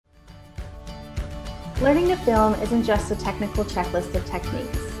Learning to film isn't just a technical checklist of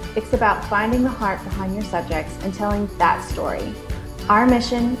techniques. It's about finding the heart behind your subjects and telling that story. Our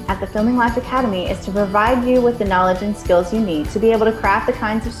mission at the Filming Life Academy is to provide you with the knowledge and skills you need to be able to craft the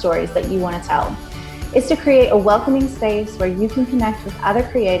kinds of stories that you want to tell. It's to create a welcoming space where you can connect with other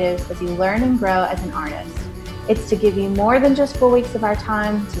creatives as you learn and grow as an artist. It's to give you more than just 4 weeks of our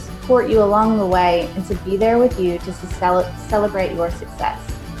time, to support you along the way, and to be there with you to celebrate your success.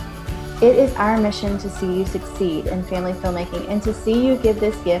 It is our mission to see you succeed in family filmmaking and to see you give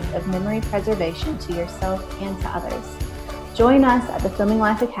this gift of memory preservation to yourself and to others. Join us at the Filming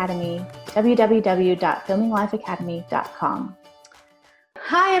Life Academy, www.filminglifeacademy.com.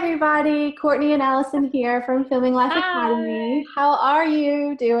 Hi everybody, Courtney and Allison here from Filming Life Academy. How are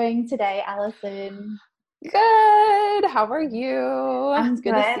you doing today, Allison? Good. How are you? I'm It's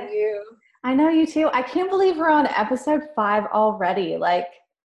good to see you. I know, you too. I can't believe we're on episode 5 already. Like,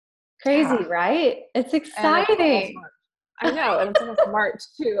 crazy, Yeah. right? It's exciting. I know, and it's almost March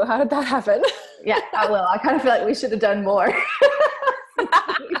too. How did that happen? Yeah, I kind of feel like we should have done more. We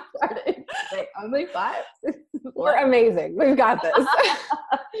started. Like, only 5? We're amazing. We've got this.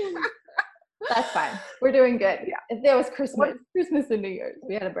 That's fine. We're doing good. Yeah. If there was Christmas and New Year's,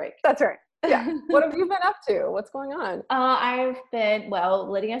 we had a break. That's right. Yeah. What have you been up to? What's going on?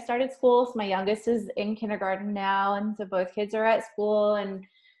 Lydia started school. So my youngest is in kindergarten now. And so both kids are at school and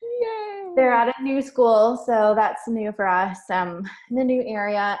Yay. they're at a new school. So that's new for us, in the new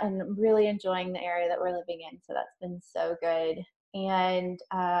area, and really enjoying the area that we're living in. So that's been so good. And,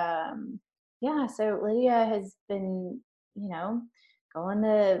 so Lydia has been, going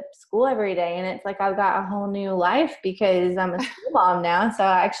to school every day, and it's like I've got a whole new life because I'm a school mom now. So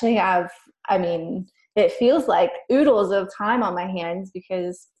I actually have, it feels like oodles of time on my hands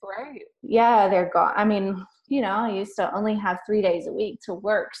because they're gone. I used to only have 3 days a week to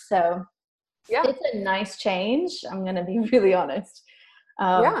work. So it's a nice change. I'm going to be really honest.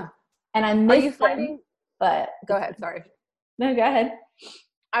 And I miss them, but go ahead. Sorry. No, go ahead.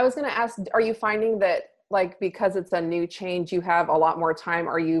 I was going to ask, are you finding that, like, because it's a new change, you have a lot more time?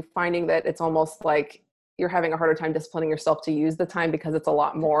 Are you finding that it's almost like you're having a harder time disciplining yourself to use the time because it's a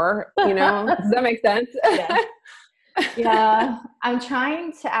lot more, does that make sense? Yeah. I'm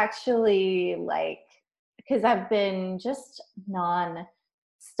trying to actually, because I've been just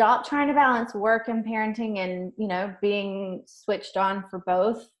stop trying to balance work and parenting and, being switched on for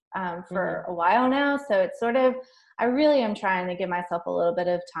both for a while now. So it's sort of, I really am trying to give myself a little bit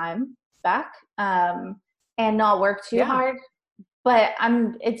of time back and not work too hard. But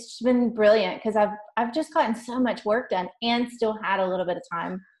it's been brilliant because I've just gotten so much work done and still had a little bit of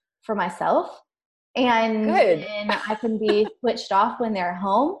time for myself. And then I can be switched off when they're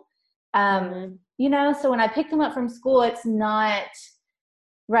home. So when I pick them up from school, it's not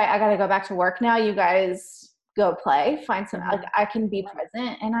right. I got to go back to work now. You guys go play, find some, I can be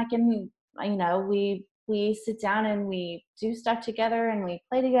present, and I can, we sit down and we do stuff together and we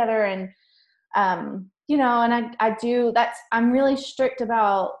play together. And, and I do, I'm really strict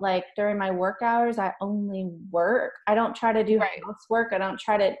about, like, during my work hours, I only work. I don't try to do housework. I don't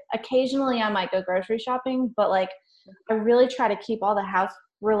try to, occasionally I might go grocery shopping, but I really try to keep all the house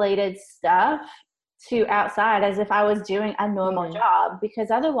related stuff to outside as if I was doing a normal job, because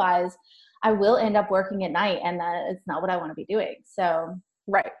otherwise I will end up working at night, and it's not what I want to be doing. So,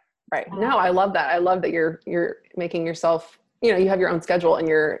 Right. No, I love that. I love that you're making yourself, you have your own schedule and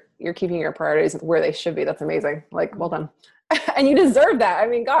you're keeping your priorities where they should be. That's amazing. Like, well done. And you deserve that. I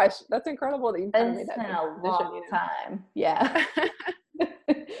mean, gosh, that's incredible that you've kind of made that transition. Long time. Yeah.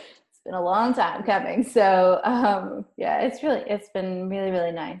 It's been a long time coming. So, it's been really,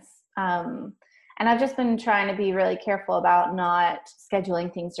 really nice. And I've just been trying to be really careful about not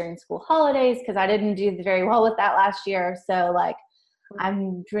scheduling things during school holidays, because I didn't do very well with that last year. So,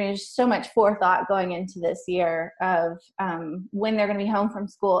 I'm doing so much forethought going into this year of when they're going to be home from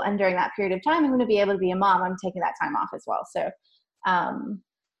school, and during that period of time, I'm going to be able to be a mom. I'm taking that time off as well. So,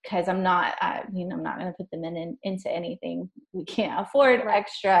 because I'm not, I'm not going to put them into anything we can't afford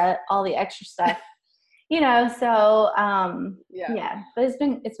all the extra stuff, So, but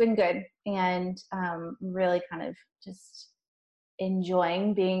it's been good, and really kind of just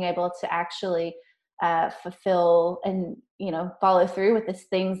enjoying being able to actually fulfill and follow through with the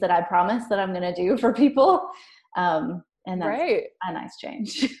things that I promised that I'm going to do for people, and that's a nice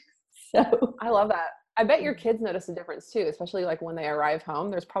change. So I love that. I bet your kids notice a difference too, especially when they arrive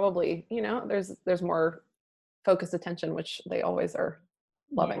home. There's probably there's more focused attention, which they always are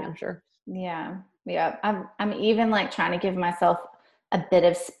loving. I'm sure. Yeah. I'm even trying to give myself a bit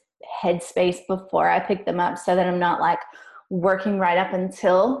of headspace before I pick them up, so that I'm not working right up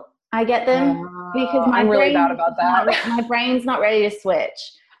until I get them because I'm really bad about that. my brain's not ready to switch.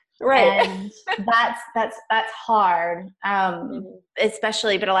 Right. And that's hard.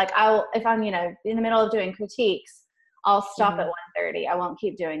 Especially, but like if I'm, in the middle of doing critiques, I'll stop at 1:30. I won't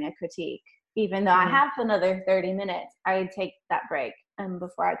keep doing a critique. Even though I have another 30 minutes, I take that break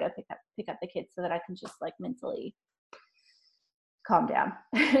before I go pick up the kids so that I can just like mentally calm down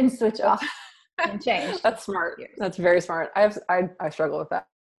and switch off and change. That's smart. That's very smart. I struggle with that.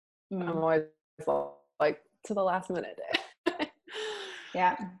 I'm always like to the last minute.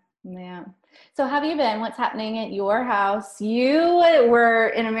 Yeah. So have you been? What's happening at your house? You were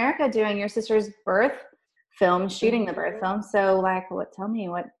in America doing your sister's birth film, shooting the birth film. So like, tell me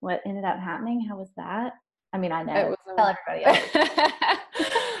what ended up happening? How was that? I mean, I know. Tell everybody else.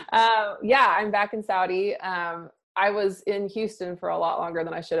 Yeah, I'm back in Saudi. I was in Houston for a lot longer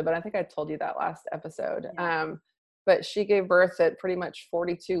than I should have, but I think I told you that last episode. Yeah. But she gave birth at pretty much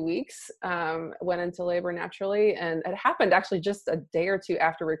 42 weeks, went into labor naturally. And it happened actually just a day or two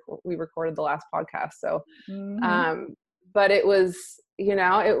after we recorded the last podcast. So, but it was,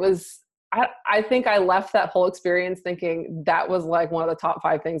 I think I left that whole experience thinking that was like one of the top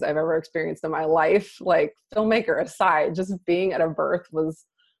 5 things I've ever experienced in my life. Like, filmmaker aside, just being at a birth was,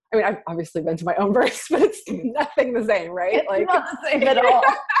 I mean, I've obviously been to my own births, but it's nothing the same, right? It's like not the same at all.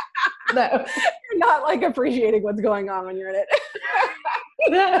 No, you're not like appreciating what's going on when you're in it.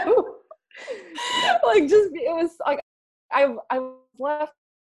 No. Like, just, it was like, I left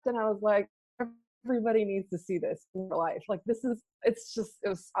and I was like, everybody needs to see this in real life. Like, it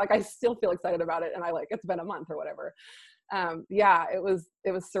was like, I still feel excited about it. And it's been a month or whatever. Yeah, it was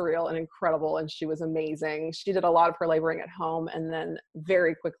surreal and incredible. And she was amazing. She did a lot of her laboring at home and then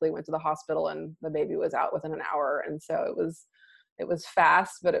very quickly went to the hospital and the baby was out within an hour. And so it was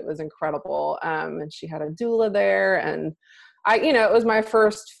fast, but it was incredible. And she had a doula there and it was my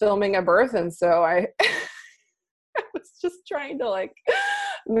first filming a birth. And so I was just trying to like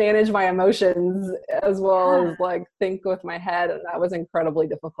manage my emotions as well as like think with my head. And that was incredibly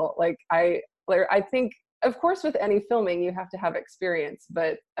difficult. Like I think, of course, with any filming, you have to have experience,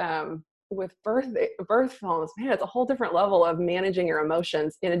 but with birth films, man, it's a whole different level of managing your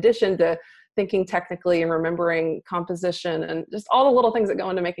emotions in addition to thinking technically and remembering composition and just all the little things that go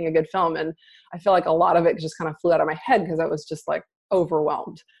into making a good film. And I feel like a lot of it just kind of flew out of my head because I was just like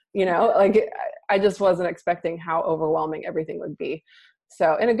overwhelmed, like I just wasn't expecting how overwhelming everything would be.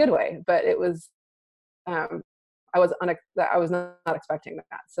 So in a good way, but it was, I was not expecting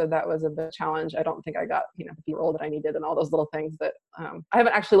that. So that was a bit challenge. I don't think I got, the B-roll that I needed and all those little things that, I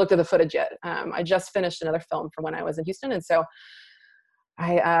haven't actually looked at the footage yet. I just finished another film from when I was in Houston. And so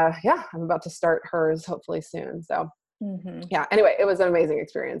I'm about to start hers hopefully soon. So yeah, anyway, it was an amazing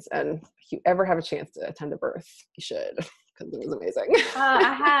experience. And if you ever have a chance to attend a birth, you should, because it was amazing.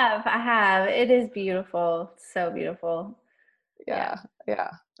 I have. It is beautiful. So beautiful. Yeah. It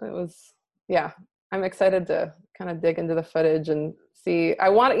was, I'm excited to kind of dig into the footage and see. I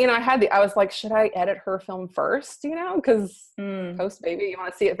was like, should I edit her film first? Because post baby, you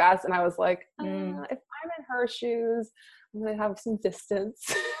want to see it fast. And I was like, if I'm in her shoes, I'm going to have some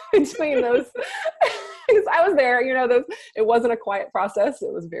distance between those. Because I was there, it wasn't a quiet process.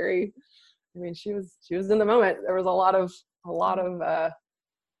 It was very, she was in the moment. There was a lot of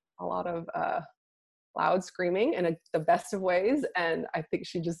loud screaming in the best of ways. And I think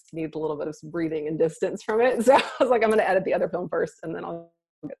she just needs a little bit of some breathing and distance from it. So I was like, I'm going to edit the other film first and then I'll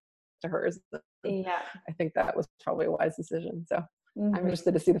get to hers. Yeah. I think that was probably a wise decision. So I'm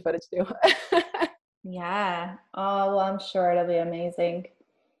interested to see the footage too. Yeah. Oh, well, I'm sure it'll be amazing.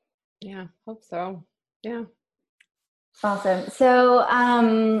 Yeah, hope so. Yeah. Awesome.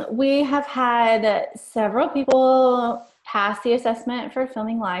 So we have had several people pass the assessment for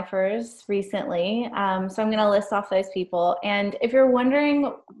Filming Lifers recently. So I'm going to list off those people. And if you're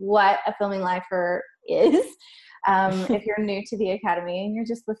wondering what a Filming Lifer is, if you're new to the Academy and you're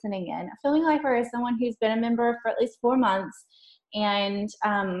just listening in, a Filming Lifer is someone who's been a member for at least 4 months. And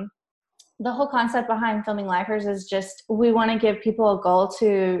the whole concept behind Filming Lifers is just we want to give people a goal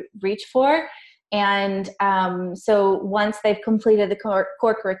to reach for. And so once they've completed the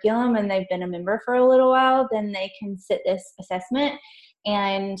core curriculum and they've been a member for a little while, then they can sit this assessment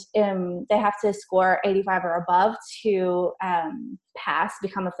and they have to score 85 or above to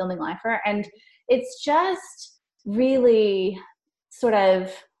become a Filming Lifer. And it's just really sort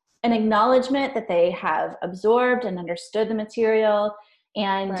of an acknowledgement that they have absorbed and understood the material.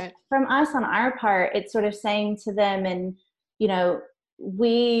 And from us on our part, it's sort of saying to them, and,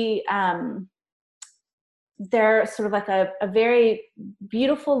 they're sort of like a very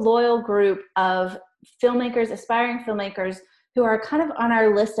beautiful, loyal group of filmmakers, aspiring filmmakers who are kind of on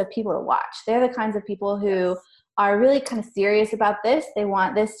our list of people to watch. They're the kinds of people who are really kind of serious about this. They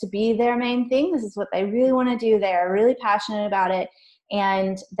want this to be their main thing. This is what they really want to do. They are really passionate about it.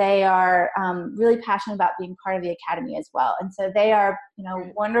 And they are really passionate about being part of the Academy as well. And so they are,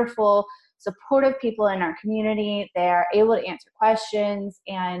 wonderful, supportive people in our community. They are able to answer questions,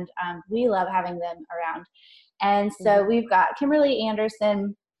 and we love having them around. And so we've got Kimberly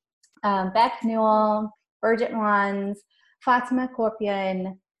Anderson, Beth Newell, Bridget Wands, Fatima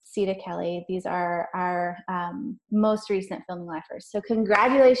Corpian, Sita Kelly. These are our most recent filming lifers. So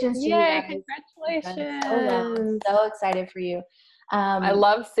congratulations to you guys. Congratulations. So excited for you. I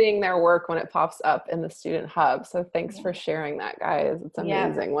love seeing their work when it pops up in the Student Hub. So thanks for sharing that, guys. It's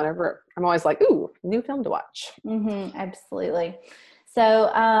amazing. Whenever I'm always like, ooh, new film to watch. Absolutely. So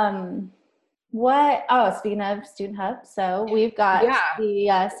speaking of Student Hub, so we've got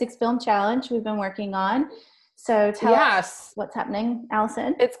the 6 film challenge we've been working on. So tell us what's happening,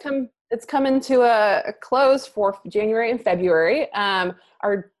 Allison. It's coming to a close for January and February.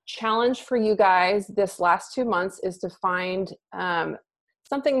 Our challenge for you guys this last 2 months is to find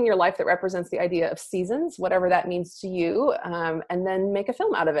something in your life that represents the idea of seasons, whatever that means to you, and then make a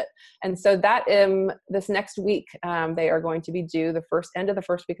film out of it. And so that this next week, they are going to be due. The end of the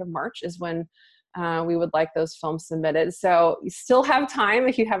first week of March is when we would like those films submitted. So you still have time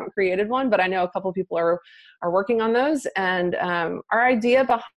if you haven't created one, but I know a couple of people are working on those. And our idea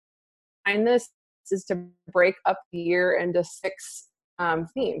behind this is to break up the year into 6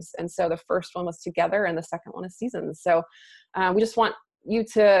 themes. And so the first one was together and the second one is seasons. So we just want you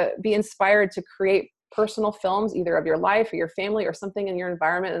to be inspired to create personal films, either of your life or your family or something in your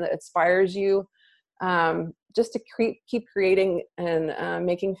environment that inspires you, just to keep creating and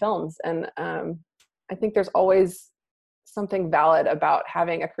making films. And I think there's always something valid about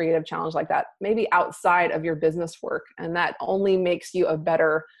having a creative challenge like that, maybe outside of your business work. And that only makes you a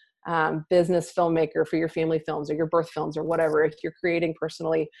better business filmmaker for your family films or your birth films or whatever, if you're creating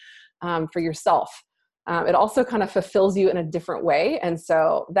personally for yourself. It also kind of fulfills you in a different way. And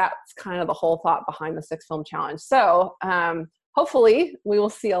so that's kind of the whole thought behind the 6 film challenge. So hopefully we will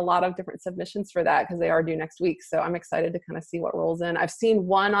see a lot of different submissions for that because they are due next week. So I'm excited to kind of see what rolls in. I've seen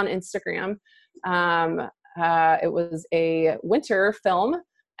one on Instagram. It was a winter film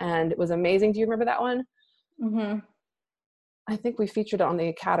and it was amazing. Do you remember that one? I think we featured it on the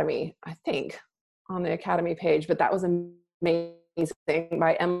Academy, on the Academy page, but that was amazing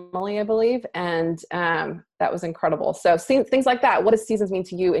by Emily, I believe. And that was incredible. So things like that. What does seasons mean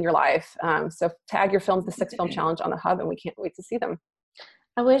to you in your life? So tag your films, the 6 film challenge on the Hub, and we can't wait to see them.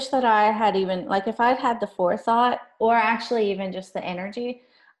 I wish that I had if I'd had the forethought or actually even just the energy,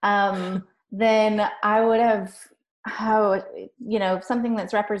 then I would have, something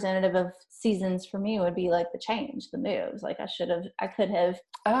that's representative of seasons for me would be like the change, the moves. Like I could have,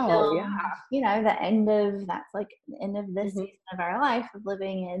 the end of this season of our life of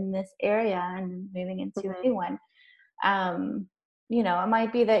living in this area and moving into a new one. It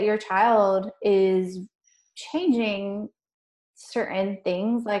might be that your child is changing certain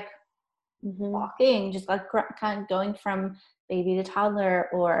things, like walking, just like kind of going from baby to toddler,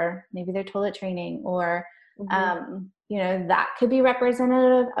 or maybe they're toilet training, or that could be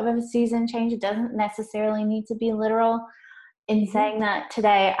representative of a season change. It doesn't necessarily need to be literal. In saying that,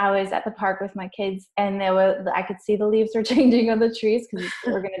 today I was at the park with my kids, and I could see the leaves were changing on the trees because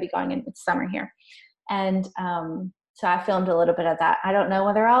we're going to be going in. It's summer here, and so I filmed a little bit of that. I don't know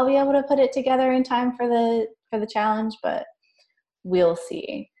whether I'll be able to put it together in time for the challenge, but we'll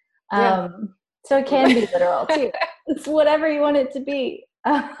see. So it can be literal too. It's whatever you want it to be.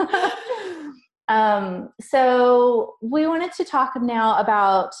 So we wanted to talk now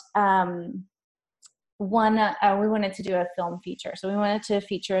about we wanted to do a film feature. So we wanted to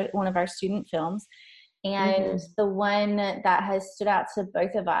feature one of our student films. And the one that has stood out to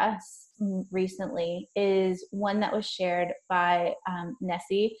both of us recently is one that was shared by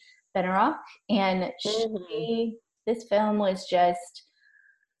Nessie Benarock. And this film was just,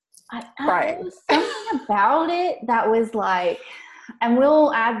 there was something about it that was like, and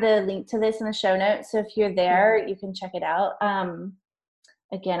we'll add the link to this in the show notes. So if you're there, you can check it out.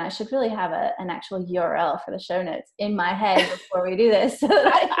 Again, I should really have an actual URL for the show notes in my head before we do this.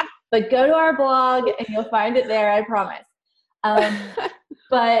 But go to our blog and you'll find it there, I promise.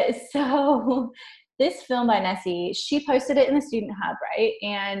 But so this film by Nessie, she posted it in the Student Hub, right?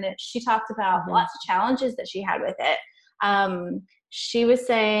 And she talked about lots of challenges that she had with it. She was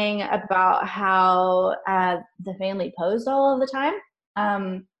saying about how the family posed all of the time.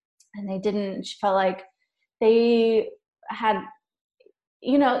 And she felt like they had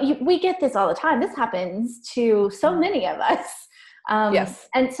we get this all the time. This happens to so many of us. Yes.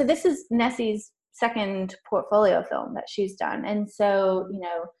 And so this is Nessie's second portfolio film that she's done. And so,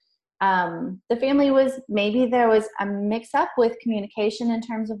 the family maybe there was a mix up with communication in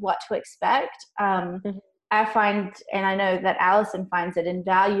terms of what to expect. I find, and I know that Allison finds it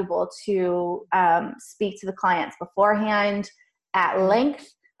invaluable to speak to the clients beforehand at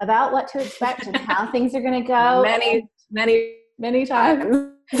length about what to expect and how things are going to go. Many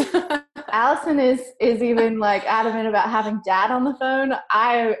times. Allison is even like adamant about having dad on the phone.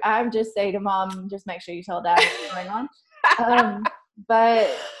 I just say to mom, just make sure you tell dad what's going on. But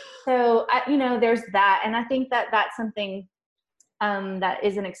so there's that, and I think that that's something that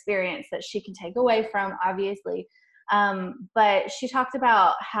is an experience that she can take away from, obviously. But she talked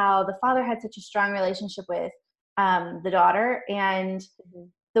about how the father had such a strong relationship with the daughter, and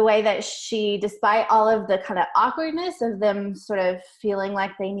the way that she, despite all of the kind of awkwardness of them sort of feeling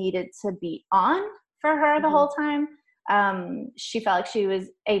like they needed to be on for her the whole time, she felt like she was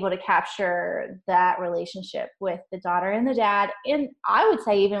able to capture that relationship with the daughter and the dad. And I would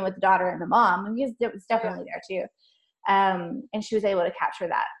say even with the daughter and the mom, because it was definitely there too. And she was able to capture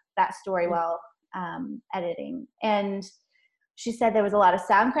that story well, editing. And she said there was a lot of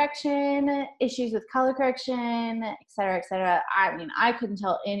sound correction, issues with color correction, et cetera, et cetera. I mean, I couldn't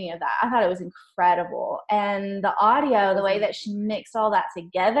tell any of that. I thought it was incredible. And the audio, the way that she mixed all that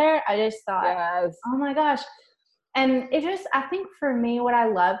together, I just thought, yes. Oh my gosh. And I think for me, what I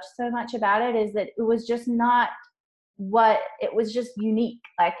loved so much about it is that it was just it was just unique.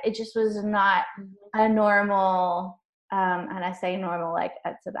 Like, it just was not a normal, and I say normal like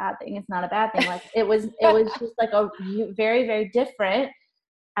that's a bad thing. It's not a bad thing. Like, it was just like a very, very different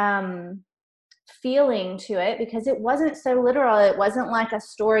feeling to it, because it wasn't so literal. It wasn't like a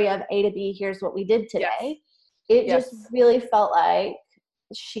story of A to B, here's what we did today. Yes. It just really felt like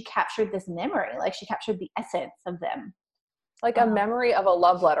she captured this memory, like she captured the essence of them. Like a memory of a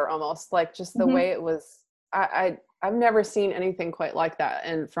love letter, almost, like just the way it was. I've never seen anything quite like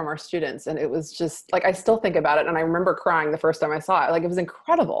that from our students. And it was just like, I still think about it. And I remember crying the first time I saw it. Like, it was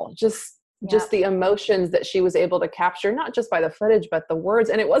incredible. Just the emotions that she was able to capture, not just by the footage, but the words.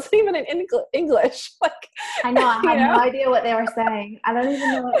 And it wasn't even in English. Like, I know, I had no idea what they were saying. I don't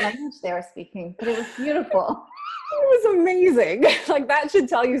even know what language they were speaking, but it was beautiful. It was amazing. Like, that should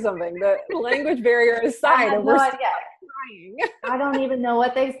tell you something. The language barrier aside, and we're still crying. I don't even know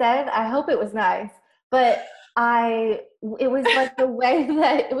what they said. I hope it was nice. But it was like the way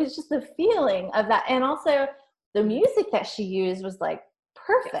that it was just the feeling of that. And also the music that she used was like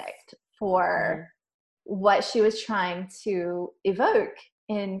perfect for what she was trying to evoke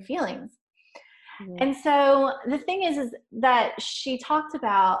in feelings. And so the thing is that she talked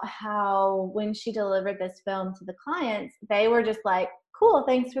about how when she delivered this film to the clients, they were just like, cool,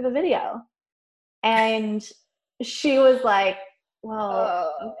 thanks for the video. And she was like,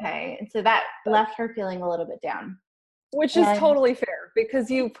 well, okay. And so that left her feeling a little bit down. Which is totally fair,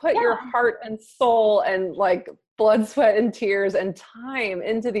 because you put your heart and soul and like blood, sweat, and tears and time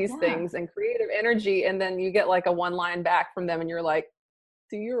into these things and creative energy. And then you get like a one line back from them and you're like,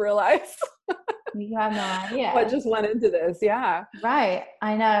 do you realize you have no idea what just went into this? Yeah. Right.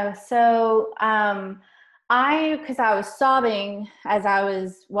 I know. So, because I was sobbing as I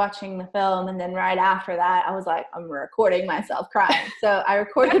was watching the film, and then right after that, I was like, I'm recording myself crying. So I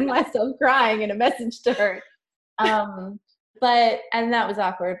recorded myself crying in a message to her. And that was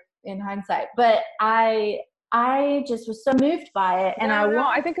awkward in hindsight, but I just was so moved by it. And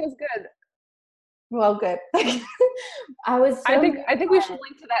I think it was good. Well, good. I think we should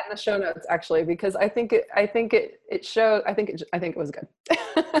link to that in the show notes, actually, because I think it was good.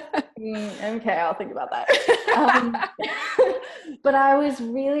 Okay, I'll think about that. But I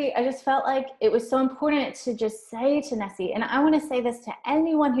just felt like it was so important to just say to Nessie, and I want to say this to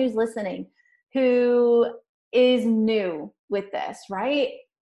anyone who's listening who is new with this, right?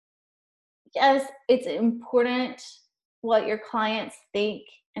 Yes, it's important what your clients think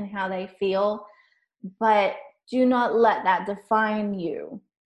and how they feel, but do not let that define you.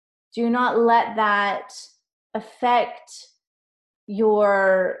 Do not let that affect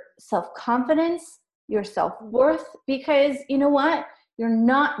your self-confidence, your self-worth, because you know what?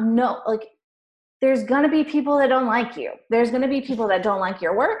 There's going to be people that don't like you. There's going to be people that don't like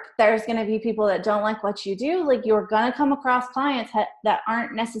your work. There's going to be people that don't like what you do. Like, you're going to come across clients that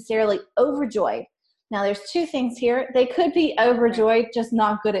aren't necessarily overjoyed. Now, there's two things here. They could be overjoyed, just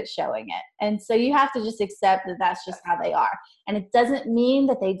not good at showing it. And so you have to just accept that that's just how they are. And it doesn't mean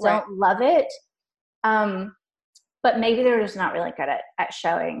that they don't love it. But maybe they're just not really good at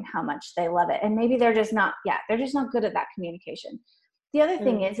showing how much they love it. And maybe they're just not good at that communication. the other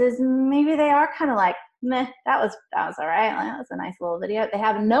thing is maybe they are kind of like, meh, that was all right. That was a nice little video. They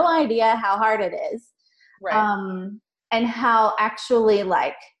have no idea how hard it is. Right. And how actually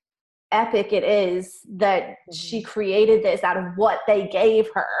like epic it is that she created this out of what they gave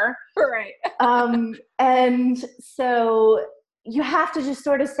her. Right. And so you have to just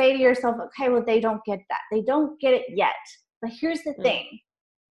sort of say to yourself, okay, well, they don't get that. They don't get it yet. But here's the thing.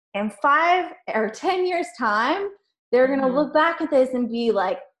 In 5 or 10 years time, they're going to look back at this and be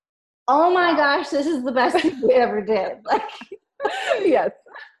like, oh my gosh, this is the best thing we ever did. Like, yes.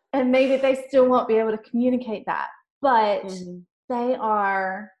 And maybe they still won't be able to communicate that, but they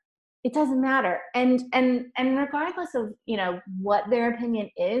are, it doesn't matter. And regardless of, you know, what their opinion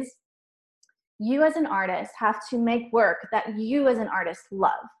is, you as an artist have to make work that you as an artist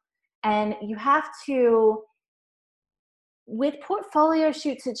love. And you have to, with portfolio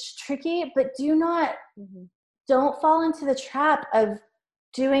shoots, it's tricky, but don't fall into the trap of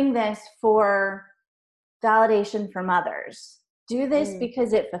doing this for validation from others. Do this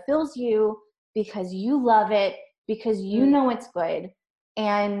because it fulfills you, because you love it, because you know it's good,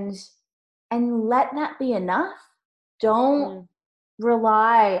 and let that be enough. Don't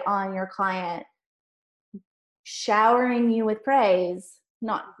rely on your client showering you with praise.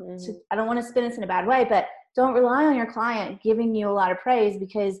 I don't want to spin this in a bad way, but don't rely on your client giving you a lot of praise,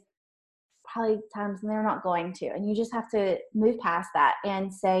 because probably times they're not going to. And you just have to move past that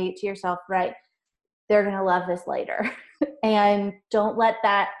and say to yourself, right, they're going to love this later. And don't let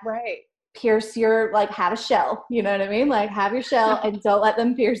that pierce your, like, have a shell, you know what I mean? Like, have your shell and don't let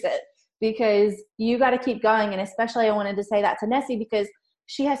them pierce it, because you got to keep going. And especially I wanted to say that to Nessie, because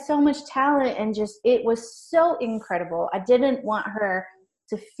she has so much talent, and just, it was so incredible. I didn't want her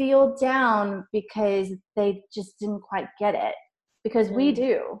to feel down because they just didn't quite get it, because we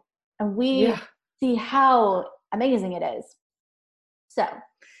do. And we see how amazing it is. So,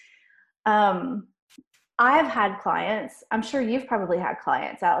 I've had clients, I'm sure you've probably had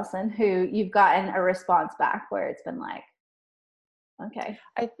clients, Allison, who you've gotten a response back where it's been like, okay.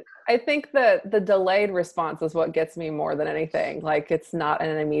 I think that the delayed response is what gets me more than anything. Like, it's not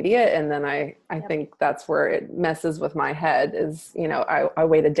an immediate. And then I think that's where it messes with my head is, you know, I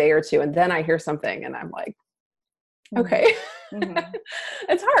wait a day or two and then I hear something and I'm like, okay.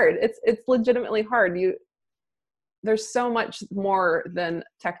 It's hard. It's legitimately hard. There's so much more than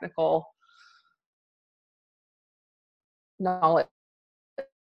technical knowledge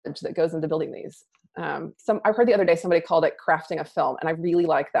that goes into building these. I heard the other day somebody called it crafting a film, and I really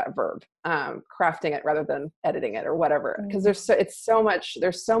like that verb, crafting it rather than editing it or whatever, because there's so much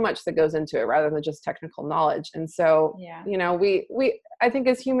that goes into it rather than just technical knowledge. And so, you know, I think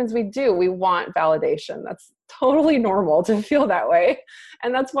as humans, we want validation. That's totally normal to feel that way.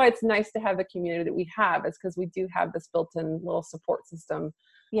 And that's why it's nice to have the community that we have, is because we do have this built-in little support system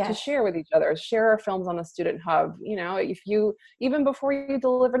to share with each other, share our films on the Student Hub. You know, even before you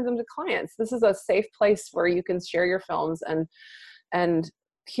deliver them to clients, this is a safe place where you can share your films and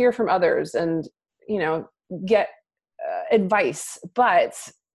hear from others and, you know, get advice, but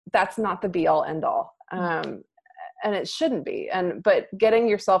that's not the be all end all. And it shouldn't be. But getting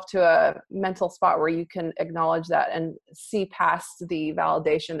yourself to a mental spot where you can acknowledge that and see past the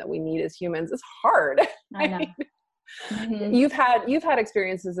validation that we need as humans is hard. I know. You've had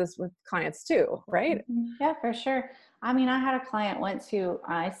experiences this with clients too, right? Yeah, for sure. I mean, I had a client once who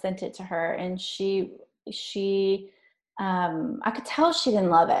I sent it to her, and she I could tell she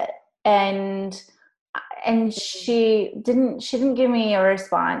didn't love it, and she didn't give me a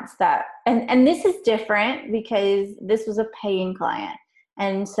response that, and this is different because this was a paying client.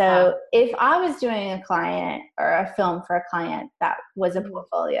 And so if I was doing a client or a film for a client that was a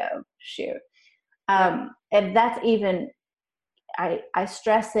portfolio shoot, and that's even, I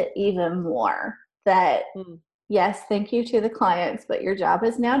stress it even more that yes, thank you to the clients, but your job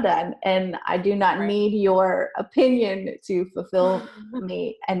is now done, and I do not need your opinion to fulfill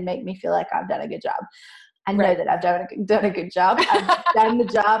me and make me feel like I've done a good job. I know that I've done a good job. I've done the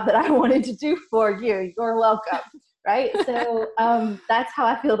job that I wanted to do for you. You're welcome. Right? So that's how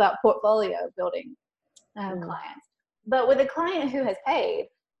I feel about portfolio building clients. But with a client who has paid,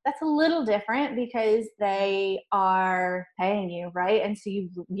 that's a little different because they are paying you, right? And so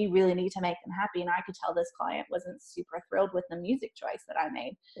you really need to make them happy. And I could tell this client wasn't super thrilled with the music choice that I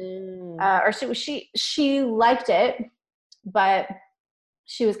made. Or she liked it, but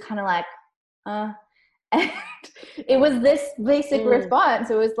she was kind of like, and it was this basic response.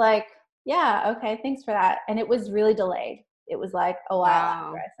 It was like, yeah, okay, thanks for that. And it was really delayed. It was like a while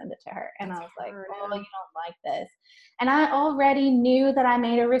after I sent it to her. And I was like, oh, you don't like this. And I already knew that I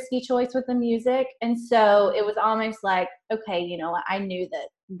made a risky choice with the music. And so it was almost like, okay, you know what? I knew that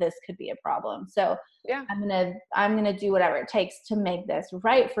this could be a problem. So I'm going to do whatever it takes to make this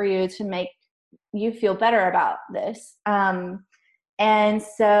right for you, to make you feel better about this. And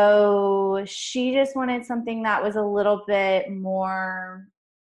so she just wanted something that was a little bit more,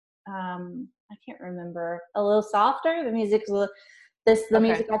 I can't remember, a little softer. The music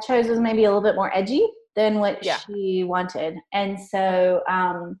I chose was maybe a little bit more edgy than what she wanted. And so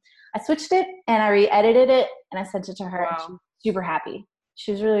I switched it and I re-edited it and I sent it to her. And she was super happy.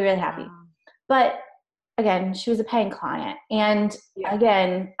 She was really, really happy. But again, she was a paying client. And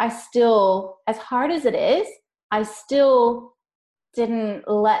again, I still, as hard as it is, I still didn't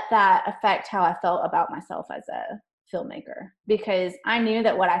let that affect how I felt about myself as a filmmaker, because I knew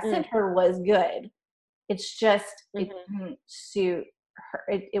that what I sent her was good. It's just, it didn't suit her.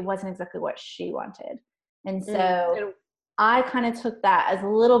 It wasn't exactly what she wanted. And so I kind of took that as a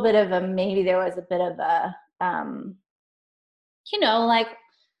little bit of a, maybe there was a bit of a, you know, like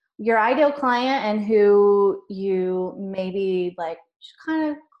your ideal client and who you maybe like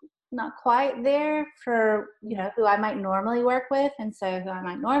kind of not quite there for, you know, who I might normally work with. And so who I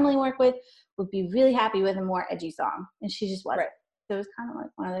might normally work with would be really happy with a more edgy song. And she just wasn't. So it was kind of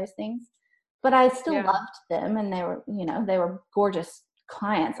like one of those things. But I still loved them, and they were, you know, they were gorgeous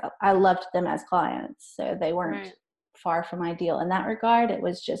clients. I loved them as clients. So they weren't far from ideal in that regard. It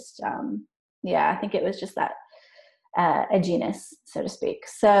was just, I think it was just that edginess, so to speak.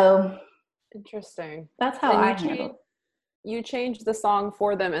 So interesting. That's how I handled it. You changed the song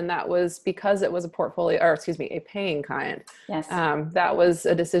for them, and that was because it was a paying client. Yes. That was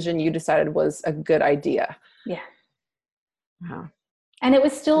a decision you decided was a good idea. Yeah. Wow. And it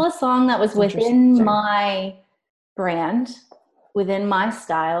was still a song that was within my brand, within my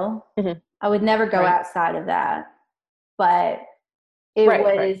style. Mm-hmm. I would never go outside of that. But it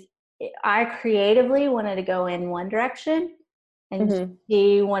was, I creatively wanted to go in one direction, and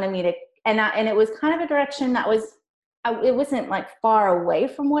she wanted me to, and it was kind of a direction that was, it wasn't like far away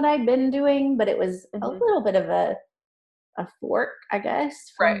from what I'd been doing, but it was a little bit of a fork, I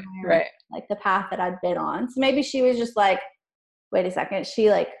guess, from like the path that I'd been on. So maybe she was just like, wait a second, she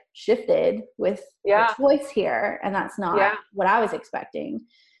like shifted with the choice here, and that's not what I was expecting.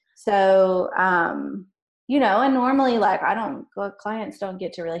 So, you know, and normally like clients don't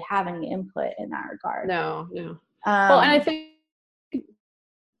get to really have any input in that regard. No. Well, and I think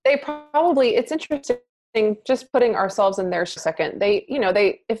it's interesting just putting ourselves in their second.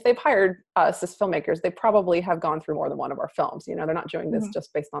 If they've hired us as filmmakers, they probably have gone through more than one of our films. You know, they're not doing this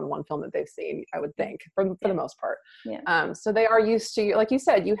just based on one film that they've seen, I would think, for the most part. Yeah. So they are used to, like you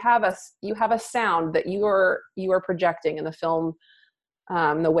said, you have a sound that you are projecting in the film,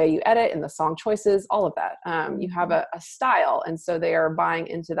 the way you edit and the song choices, all of that. You have a style, and so they are buying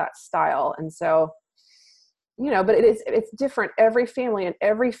into that style. And so, you know, but it's different. Every family and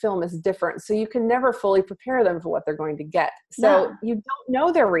every film is different. So you can never fully prepare them for what they're going to get. So you don't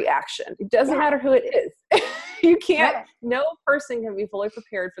know their reaction. It doesn't matter who it is. You can't, no person can be fully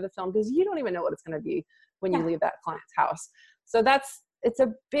prepared for the film, because you don't even know what it's going to be when you leave that client's house. So it's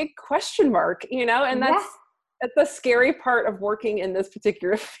a big question mark, you know, and that's the scary part of working in this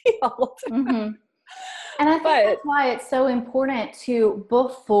particular field. And I think that's why it's so important to,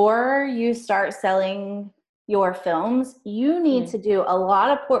 before you start selling your films, you need to do a lot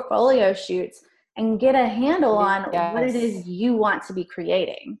of portfolio shoots and get a handle on what it is you want to be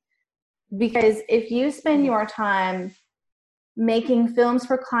creating. Because if you spend your time making films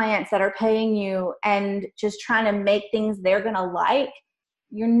for clients that are paying you and just trying to make things they're going to like,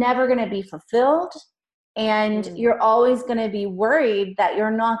 you're never going to be fulfilled. And you're always going to be worried that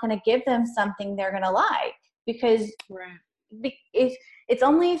you're not going to give them something they're going to like. Because it's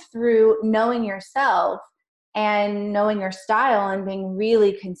only through knowing yourself and knowing your style and being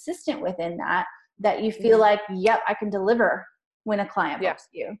really consistent within that you feel like, yep, I can deliver when a client books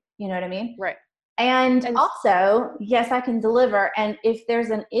you. You know what I mean? Right. And also, yes, I can deliver. And if there's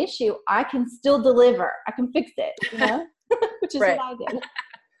an issue, I can still deliver. I can fix it, you know, which is what I did.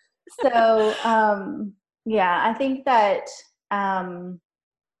 So, I think that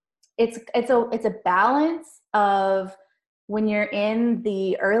it's a balance of, when you're in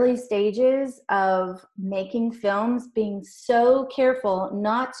the early stages of making films, being so careful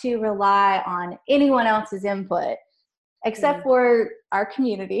not to rely on anyone else's input, except for our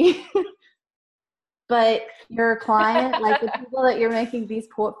community. But your client, like the people that you're making these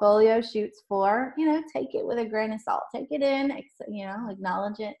portfolio shoots for, you know, take it with a grain of salt. Take it in, you know,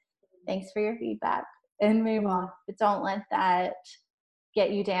 acknowledge it. Thanks for your feedback. and move on. But don't let that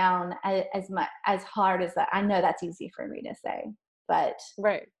get you down as much, as hard as that. I know that's easy for me to say, but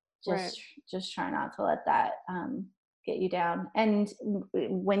Right. just try not to let that get you down. And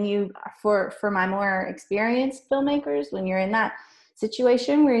when you, for my more experienced filmmakers, when you're in that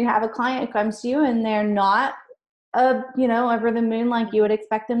situation where you have a client who comes to you and they're not over the moon like you would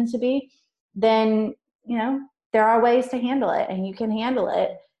expect them to be, then there are ways to handle it, and you can handle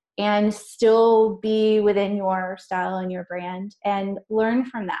it and still be within your style and your brand, and learn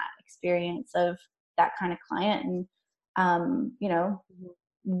from that experience of that kind of client, and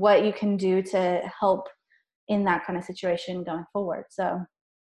what you can do to help in that kind of situation going forward. So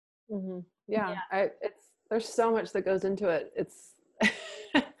yeah. There's so much that goes into it. It's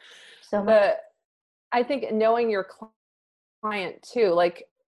so much. I think knowing your client too, like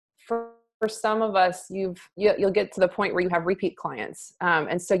for some of us, you'll get to the point where you have repeat clients.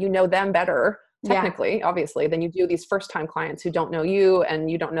 And so you know them better technically, obviously, than you do these first time clients who don't know you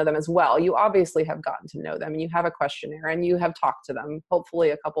and you don't know them as well. You obviously have gotten to know them and you have a questionnaire and you have talked to them hopefully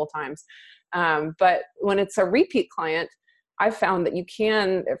a couple of times. But when it's a repeat client, I found that you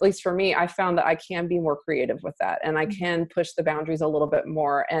can, at least for me, I found that I can be more creative with that, and I can push the boundaries a little bit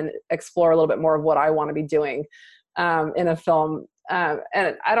more and explore a little bit more of what I want to be doing in a film.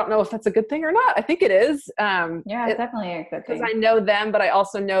 And I don't know if that's a good thing or not. I think it is. It's definitely a good thing. Because I know them, but I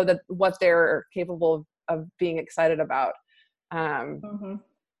also know that what they're capable of being excited about.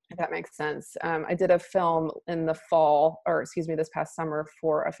 If that makes sense. I did a film in the fall, or excuse me, this past summer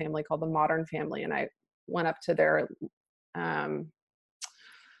for a family called The Modern Family. And I went up to their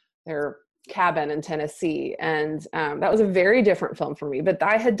cabin in Tennessee. And that was a very different film for me, but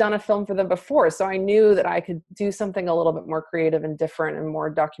I had done a film for them before. So I knew that I could do something a little bit more creative and different and more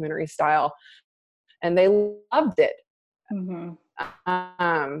documentary style. And they loved it.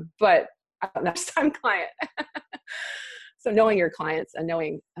 But next time client. So knowing your clients and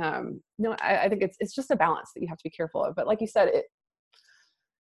knowing, I think it's just a balance that you have to be careful of. But like you said,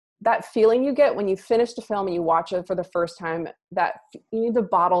 that feeling you get when you finish the film and you watch it for the first time, that you need to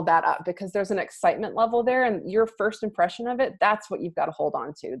bottle that up, because there's an excitement level there, and your first impression of it, that's what you've got to hold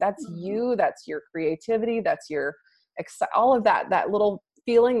on to. That's you, that's your creativity, that's your, all of that little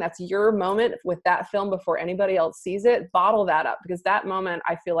feeling, that's your moment with that film before anybody else sees it. Bottle that up, because that moment,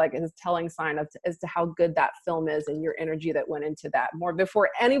 I feel like, is a telling sign as to how good that film is and your energy that went into that more before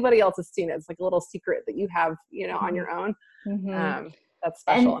anybody else has seen it. It's like a little secret that you have, on your own. That's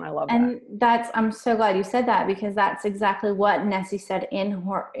special, and I love that. And I'm so glad you said that, because that's exactly what Nessie said in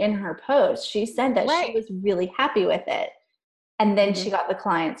her post. She said that she was really happy with it, and then she got the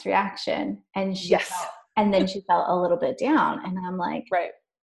client's reaction, and and then she felt a little bit down. And I'm like,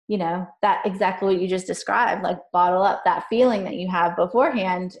 that exactly what you just described, like bottle up that feeling that you have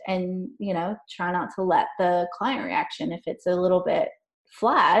beforehand, and, try not to let the client reaction, if it's a little bit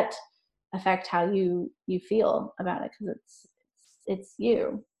flat, affect how you feel about it. Because it's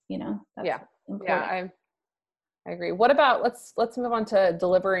you, that's important. I agree. What about, let's move on to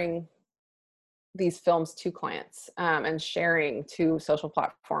delivering these films to clients and sharing to social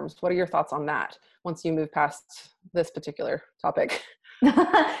platforms. What are your thoughts on that once you move past this particular topic?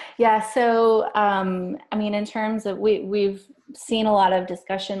 So in terms of, we've seen a lot of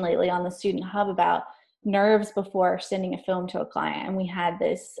discussion lately on the Student Hub about nerves before sending a film to a client. And we had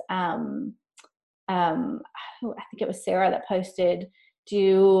this I think it was Sarah that posted, do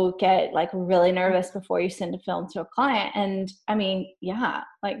you get like really nervous before you send a film to a client? And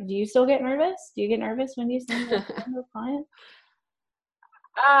do you still get nervous? Do you get nervous when you send a film to a client?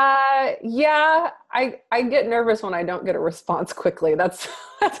 Yeah, I get nervous when I don't get a response quickly. That's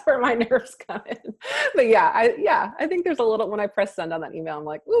where my nerves come in. But I think there's a little, when I press send on that email, I'm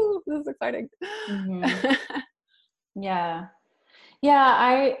like, ooh, this is exciting.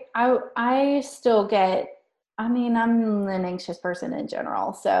 I still get, I'm an anxious person in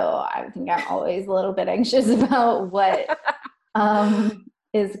general, so I think I'm always a little bit anxious about what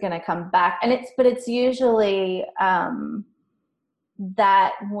is going to come back. And it's usually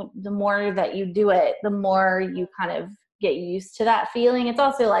that the more that you do it, the more you kind of get used to that feeling. It's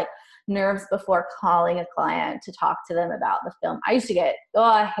also like nerves before calling a client to talk to them about the film. I used to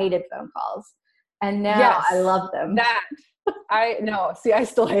I hated phone calls, and now I love them. I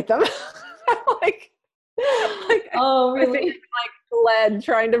still hate them. Oh, really? I think I'm like lead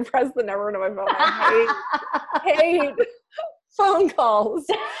trying to press the number into my phone. I hate phone calls.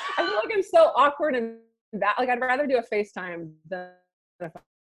 I feel like I'm so awkward and bad. Like, I'd rather do a FaceTime than a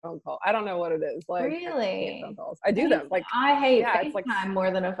phone call. I don't know what it is. Like, really? Phone calls. I do them. Like, I hate FaceTime more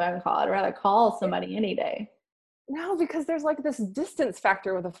than a phone call. I'd rather call somebody any day. No, because there's like this distance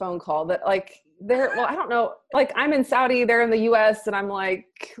factor with a phone call that like well, I don't know, like I'm in Saudi, they're in the US, and I'm like,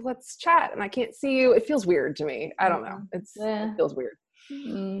 let's chat and I can't see you. It feels weird to me. I don't know. It feels weird.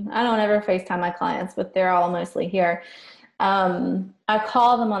 I don't ever FaceTime my clients, but they're all mostly here. I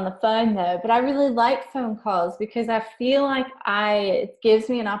call them on the phone though, but I really like phone calls because I feel like it gives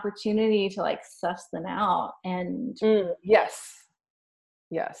me an opportunity to like suss them out and yes.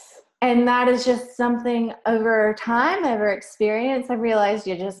 And that is just something over time, over experience, I realized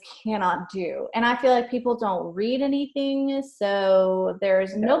you just cannot do. And I feel like people don't read anything. So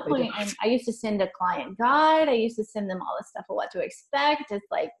there's no point. And I used to send a client guide. I used to send them all this stuff of what to expect. It's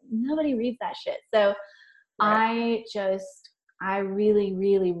like, nobody reads that shit. So right. I really,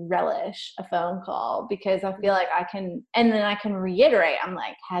 really relish a phone call because I feel like I can, and then I can reiterate. I'm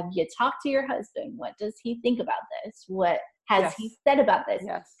like, have you talked to your husband? What does he think about this? What has he said about this?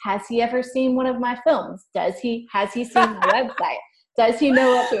 Yes. Has he ever seen one of my films? Has he seen my website? Does he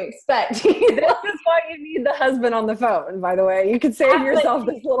know what to expect? This is why you need the husband on the phone, by the way. You could save yourself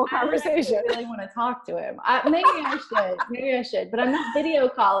this little conversation. I really want to talk to him. Maybe I should, but I'm not video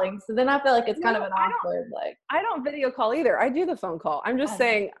calling. So then I feel like it's kind of an awkward, like. I don't video call either. I do the phone call. I'm just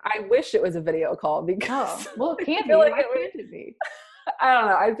saying I wish it was a video call because. Oh, well, it can't be. Like why can't it be? I don't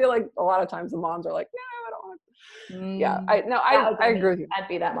know. I feel like a lot of times the moms are like, no, I don't want to. Yeah. I agree with you. I'd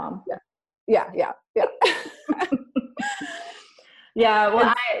be that mom. Yeah. Yeah,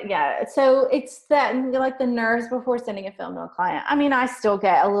 well, so it's that, like the nerves before sending a film to a client. I mean, I still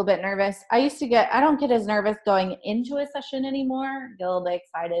get a little bit nervous. I don't get as nervous going into a session anymore. Get a little bit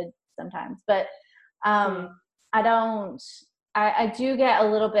excited sometimes, but I do get a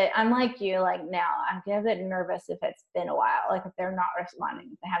little bit, I'm like you, like now, I get a bit nervous if it's been a while, like if they're not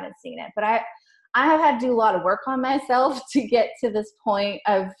responding, if they haven't seen it. But I have had to do a lot of work on myself to get to this point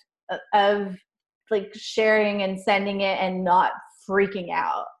of like sharing and sending it and not freaking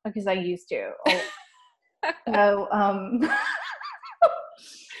out because I used to. So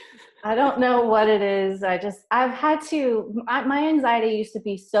I don't know what it is. I've had to, my anxiety used to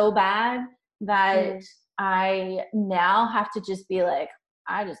be so bad that I now have to just be like,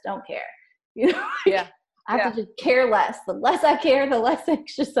 I just don't care. You know? Yeah. I have to just care less. The less I care, the less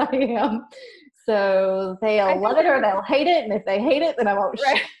anxious I am. So they'll love it or they'll hate it. And if they hate it, then I won't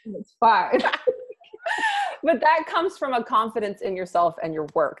share it. It's fine. But that comes from a confidence in yourself and your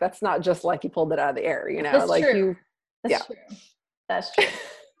work. That's not just like you pulled it out of the air, you know. That's like true. That's true.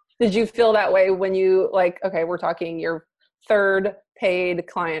 Did you feel that way when you okay, we're talking your third paid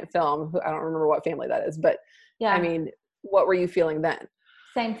client film, I don't remember what family that is, but I mean, what were you feeling then?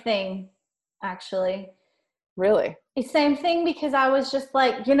 Same thing, actually. Really? Same thing, because I was just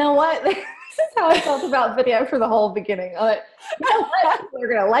like, you know what? This is how I felt about video for the whole beginning. I'm like, you know what? People are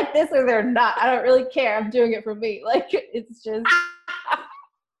going to like this or they're not. I don't really care. I'm doing it for me. Like, it's just,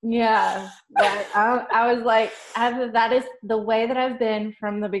 yeah. But I was like, that is the way that I've been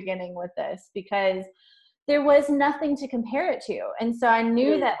from the beginning with this, because there was nothing to compare it to. And so I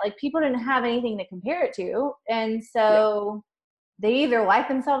knew that like people didn't have anything to compare it to. And so they either like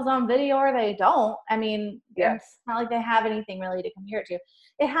themselves on video or they don't. I mean, it's not like they have anything really to compare it to.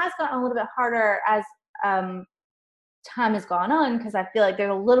 It has gotten a little bit harder as time has gone on, because I feel like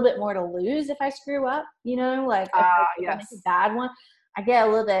there's a little bit more to lose if I screw up, you know, like if I make a bad one, I get a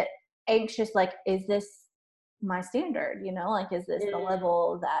little bit anxious, like, is this my standard, you know, like, is this the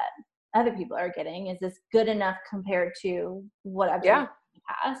level that other people are getting? Is this good enough compared to what I've done in the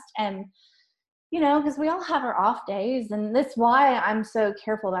past? And you know, because we all have our off days, and that's why I'm so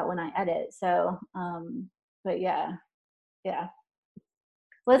careful about when I edit. So, but yeah.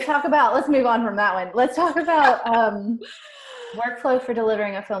 Let's move on from that one. Let's talk about workflow for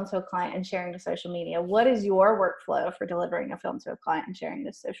delivering a film to a client and sharing to social media. What is your workflow for delivering a film to a client and sharing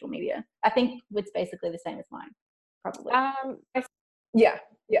to social media? I think it's basically the same as mine, probably.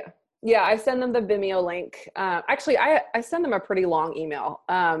 Yeah, I send them the Vimeo link. Actually, I send them a pretty long email,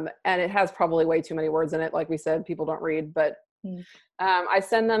 and it has probably way too many words in it. Like we said, people don't read, but I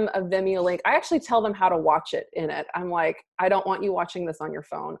send them a Vimeo link. I actually tell them how to watch it in it. I'm like, I don't want you watching this on your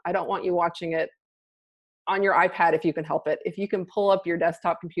phone. I don't want you watching it on your iPad if you can help it. If you can pull up your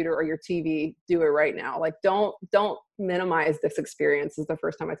desktop computer or your TV, do it right now. Like, don't minimize this experience is the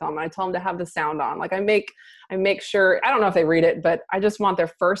first time I tell them. And I tell them to have the sound on. Like I make sure, I don't know if they read it, but I just want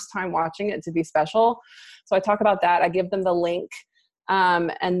their first time watching it to be special. So I talk about that. I give them the link.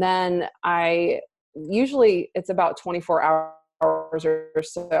 And then usually it's about 24 hours or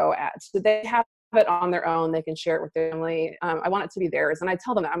so so they have it on their own. They can share it with their family. I want it to be theirs. And I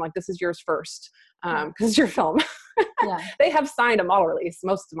tell them that I'm like, this is yours first, because it's your film. Yeah. They have signed a model release.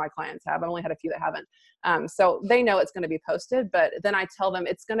 Most of my clients have. I've only had a few that haven't. So they know it's going to be posted, but then I tell them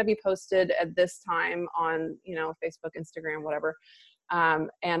it's going to be posted at this time on, Facebook, Instagram, whatever.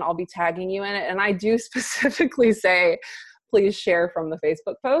 And I'll be tagging you in it. And I do specifically say, please share from the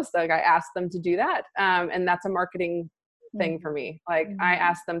Facebook post. Like I ask them to do that. And that's a marketing thing for me. Like I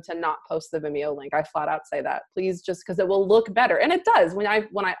ask them to not post the Vimeo link. I flat out say that, please, just because it will look better. And it does. When I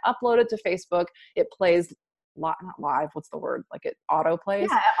upload it to Facebook, it plays not live. What's the word? Like it auto plays.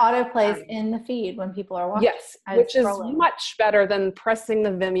 Yeah, it auto plays in the feed when people are watching. Yes, which is much better than pressing the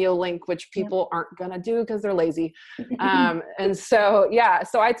Vimeo link, which people aren't going to do because they're lazy. And so,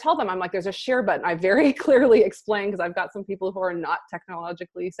 so I tell them, I'm like, there's a share button. I very clearly explain, because I've got some people who are not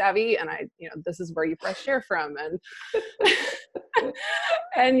technologically savvy, and this is where you press share from, and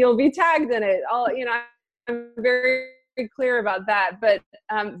and you'll be tagged in it. I'm very clear about that. But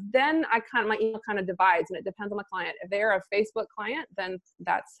then my email kind of divides, and it depends on the client. If they are a Facebook client, then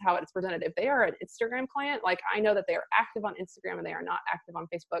that's how it's presented. If they are an Instagram client, like I know that they are active on Instagram and they are not active on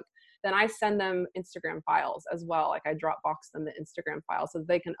Facebook, then I send them Instagram files as well. Like I Dropbox them the Instagram files so that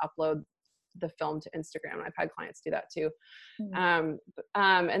they can upload the film to Instagram. And I've had clients do that too.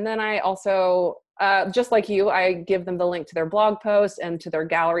 And then I also, just like you, I give them the link to their blog post and to their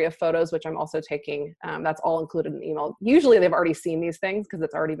gallery of photos, which I'm also taking. That's all included in the email. Usually they've already seen these things because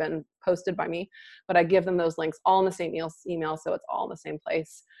it's already been posted by me, but I give them those links all in the same email. So it's all in the same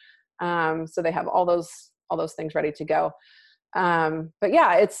place. So they have all those things ready to go. But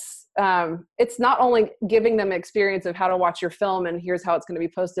yeah, it's not only giving them experience of how to watch your film and here's how it's going to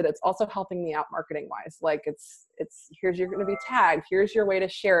be posted. It's also helping me out marketing wise. Like it's you're going to be tagged. Here's your way to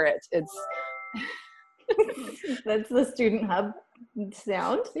share it. That's the Student Hub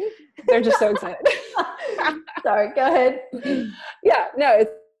sound. They're just so excited. Sorry, go ahead. Yeah, no,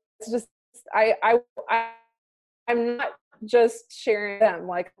 it's just, I'm not just sharing them,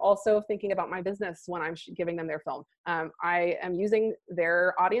 like also thinking about my business when I'm giving them their film. I am using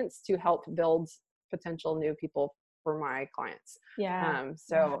their audience to help build potential new people for my clients.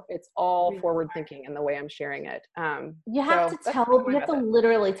 So it's all forward thinking in the way I'm sharing it. You have to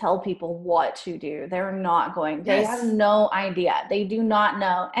literally tell people what to do. They're not going, they have no idea. They do not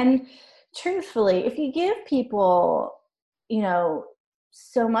know. And truthfully, if you give people,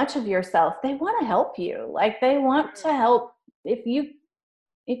 so much of yourself, they want to help you. Like they want to help. If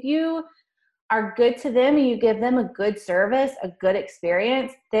you are good to them and you give them a good service, a good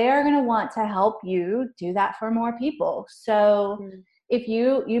experience, they're going to want to help you do that for more people. So if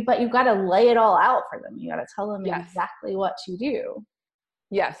but you've got to lay it all out for them. You got to tell them exactly what to do.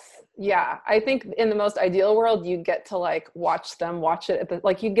 Yes. Yeah. I think in the most ideal world, you get to watch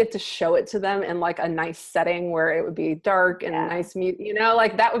it you get to show it to them in a nice setting where it would be dark and nice music,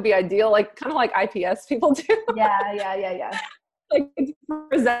 that would be ideal. Kind of like IPS people do. Yeah. It's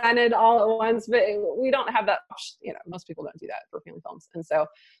presented all at once, but we don't have that, most people don't do that for family films. And so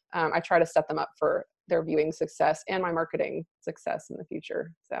I try to set them up for their viewing success and my marketing success in the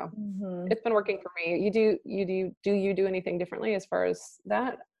future. So it's been working for me. Do you do anything differently as far as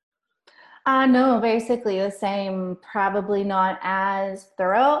that? No, basically the same, probably not as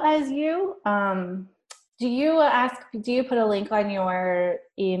thorough as you. Do you put a link on your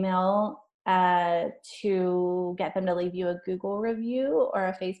email to get them to leave you a Google review or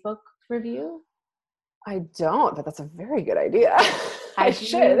a Facebook review? I don't, but that's a very good idea. I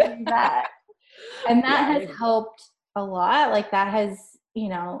should do that. And that has helped a lot. That has,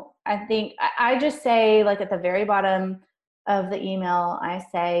 I think I just say at the very bottom of the email, I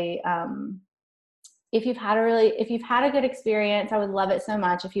say, if you've had a good experience, I would love it so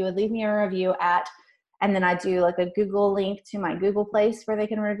much if you would leave me a review and then I do a Google link to my Google place where they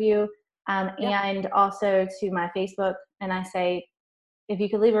can review. And also to my Facebook, and I say, if you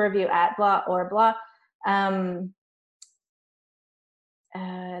could leave a review at blah or blah,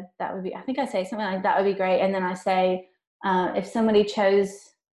 that would be, I think I say something like that would be great. And then I say, if somebody chose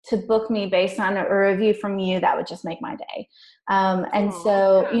to book me based on a review from you, that would just make my day.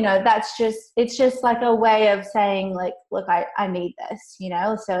 It's just a way of saying look, I need this,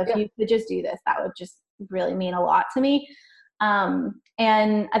 so if you could just do this, that would just really mean a lot to me.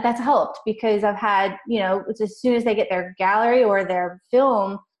 And that's helped because I've had, as soon as they get their gallery or their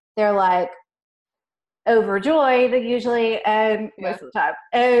film, they're overjoyed usually, and most of the time.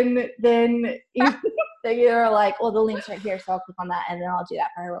 And then they're well, the link's right here, so I'll click on that and then I'll do that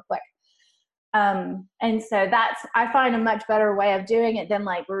for her real quick. And so I find a much better way of doing it than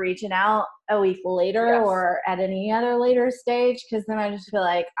like reaching out a week later Yes. or at any other later stage. Cause then I just feel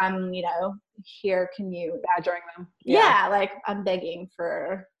like I'm, here, can you badgering them? Yeah. Like I'm begging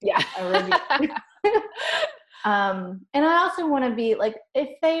for a review. And I also want to be like, if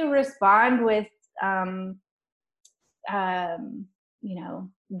they respond with,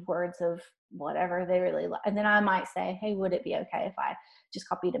 words of whatever they really like, and then I might say, hey, would it be okay if I just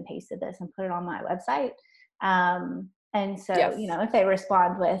copied and pasted this and put it on my website? And so, if they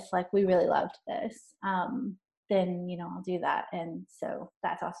respond with like, we really loved this, then, I'll do that. And so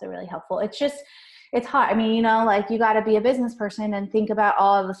that's also really helpful. It's hard. I mean, like you got to be a business person and think about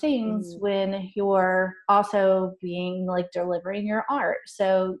all of the things when you're also being like delivering your art.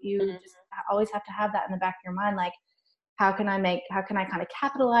 So you just always have to have that in the back of your mind. Like, how can I kind of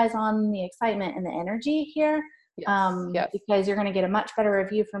capitalize on the excitement and the energy here? Because you're going to get a much better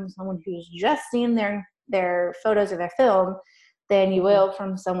review from someone who's just seen their photos of their film than you will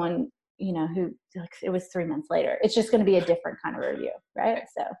from someone, who like, it was 3 months later. It's just going to be a different kind of review. Right.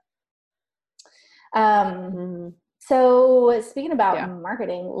 So speaking about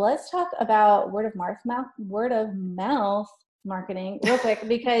marketing, let's talk about word of mouth marketing real quick,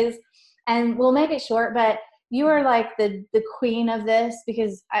 and we'll make it short, but you are like the queen of this,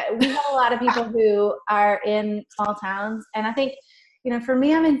 because we have a lot of people who are in small towns. And I think, for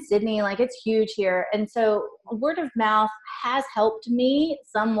me, I'm in Sydney, like it's huge here. And so word of mouth has helped me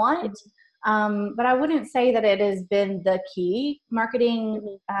somewhat. But I wouldn't say that it has been the key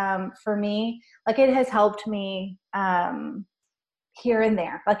marketing for me. Like it has helped me here and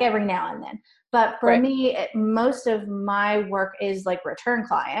there, like every now and then. But for me, most of my work is like return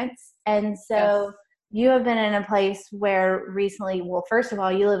clients. And so you have been in a place where recently, well, first of all,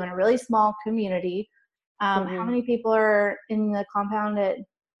 you live in a really small community. How many people are in the compound at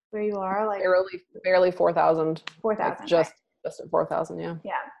where you are? Like barely 4,000. 4,000. Like just at 4,000. Yeah.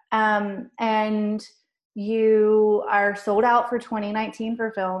 Yeah. And you are sold out for 2019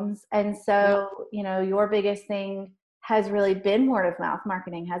 for films. And so, your biggest thing has really been word of mouth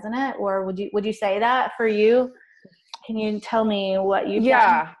marketing, hasn't it? Or would you say that for you? Can you tell me what you've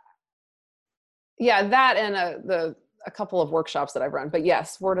done? Yeah, that and a couple of workshops that I've run. But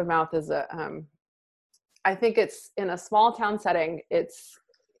yes, word of mouth is I think it's in a small town setting.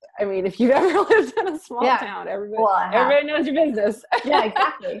 I mean, if you've ever lived in a small town, everybody knows your business. Yeah,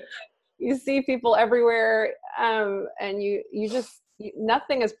 exactly. You see people everywhere, and you just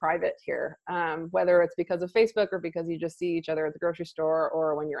nothing is private here. Whether it's because of Facebook or because you just see each other at the grocery store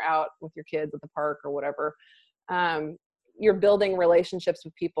or when you're out with your kids at the park or whatever. You're building relationships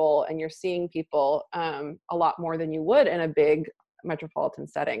with people and you're seeing people a lot more than you would in a big metropolitan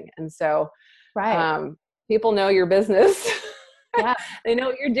setting. And so people know your business. Yeah. They know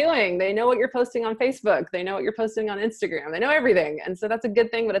what you're doing. They know what you're posting on Facebook. They know what you're posting on Instagram. They know everything. And so that's a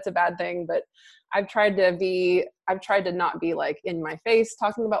good thing, but it's a bad thing. But I've tried to not be like in my face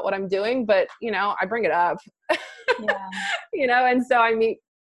talking about what I'm doing, but I bring it up. And so I meet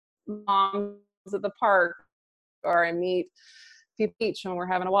moms at the park, or I meet people beach when we're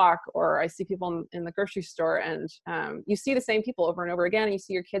having a walk, or I see people in the grocery store, and you see the same people over and over again, and you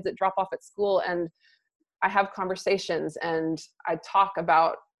see your kids that drop off at school, and I have conversations and I talk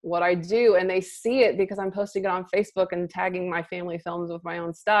about what I do, and they see it because I'm posting it on Facebook and tagging my family films with my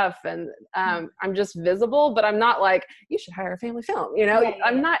own stuff. And I'm just visible, but I'm not like, you should hire a family film,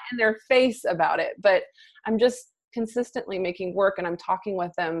 I'm not in their face about it, but I'm just consistently making work, and I'm talking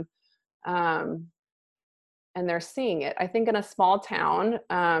with them. And they're seeing it. I think in a small town,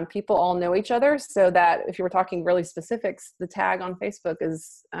 people all know each other, so that if you were talking really specifics, the tag on Facebook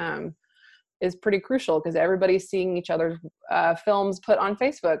is pretty crucial, because everybody's seeing each other's films put on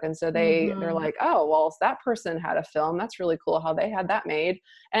Facebook. And so they're like, oh, well, that person had a film. That's really cool how they had that made.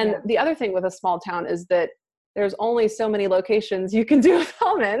 And the other thing with a small town is that there's only so many locations you can do a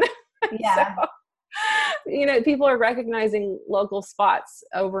film in. Yeah. So, people are recognizing local spots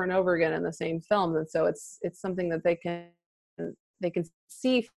over and over again in the same film. And so it's something that they can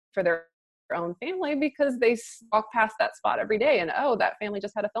see for their own family, because they walk past that spot every day and, oh, that family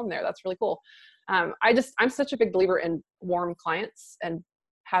just had a film there. That's really cool. I'm such a big believer in warm clients and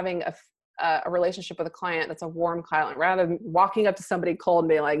having a relationship with a client that's a warm client, rather than walking up to somebody cold and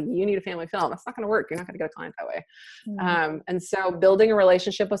being like, you need a family film. That's not going to work. You're not going to get a client that way. And so building a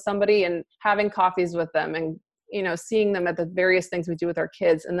relationship with somebody and having coffees with them and seeing them at the various things we do with our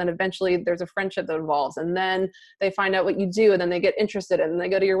kids. And then eventually there's a friendship that evolves, and then they find out what you do, and then they get interested, and they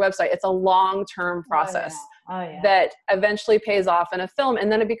go to your website. It's a long-term process that eventually pays off in a film.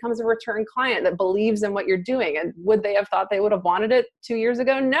 And then it becomes a return client that believes in what you're doing. And would they have thought they would have wanted it 2 years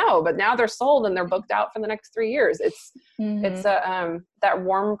ago? No, but now they're sold and they're booked out for the next 3 years. It's that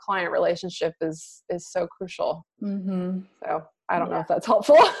warm client relationship is so crucial. So I don't know if that's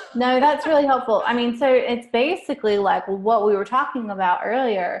helpful. No, that's really helpful. I mean, so it's basically like what we were talking about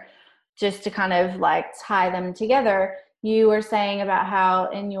earlier, just to kind of like tie them together. You were saying about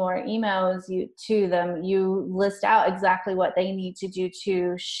how in your emails to them, you list out exactly what they need to do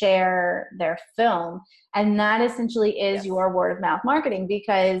to share their film. And that essentially is your word of mouth marketing,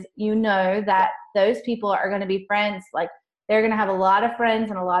 because you know that those people are going to be friends. Like, they're going to have a lot of friends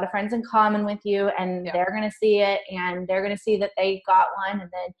and a lot of friends in common with you, and they're going to see it, and they're going to see that they got one, and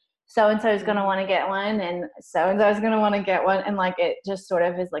then so-and-so is going to want to get one, and so-and-so is going to want to get one. And like, it just sort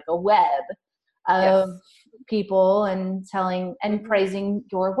of is like a web of people and telling and praising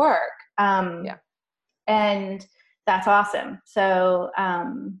your work. And that's awesome. So,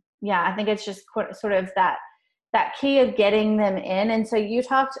 I think it's just sort of that key of getting them in. And so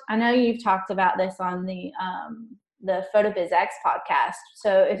I know you've talked about this on the PhotoBiz X podcast.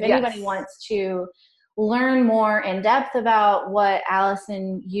 So if anybody wants to learn more in depth about what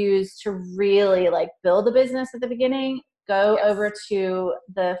Allison used to really like build the business at the beginning, go over to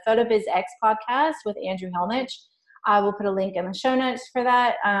the PhotoBiz X podcast with Andrew Helmich. I will put a link in the show notes for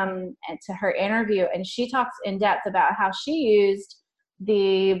that, and to her interview. And she talks in depth about how she used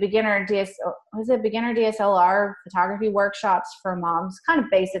the beginner DSLR photography workshops for moms, kind of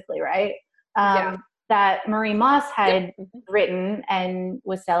basically, right? That Marie Moss had written and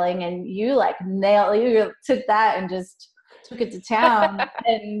was selling, and you took that and just took it to town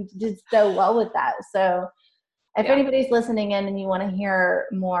and did so well with that. So if anybody's listening in and you want to hear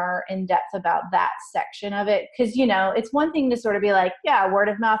more in depth about that section of it, because, it's one thing to sort of be like, word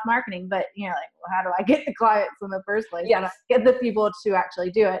of mouth marketing, but like, well, how do I get the clients in the first place? How do I get the people to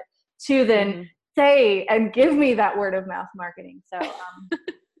actually do it, to then say and give me that word of mouth marketing? So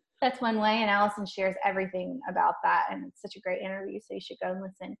that's one way. And Allison shares everything about that. And it's such a great interview. So you should go and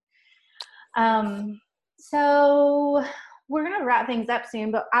listen. So we're going to wrap things up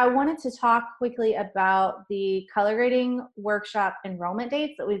soon, but I wanted to talk quickly about the color grading workshop enrollment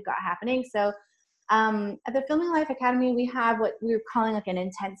dates that we've got happening. So at the Filming Life Academy, we have what we're calling like an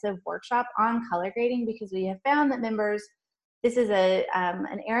intensive workshop on color grading, because we have found that members, this is an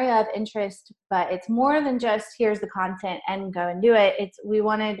area of interest, but it's more than just here's the content and go and do it. We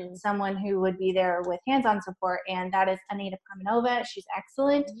wanted someone who would be there with hands-on support, and that is Anita Carmenova. She's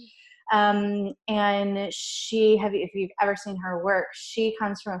excellent. And if you've ever seen her work, she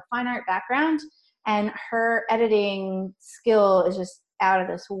comes from a fine art background, and her editing skill is just out of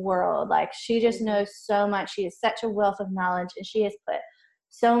this world. Like, she just knows so much. She has such a wealth of knowledge, and she has put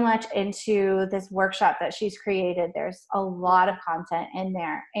so much into this workshop that she's created. There's a lot of content in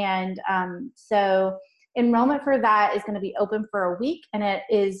there. And so enrollment for that is going to be open for a week, and it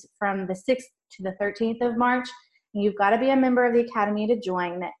is from the 6th to the 13th of March. You've got to be a member of the Academy to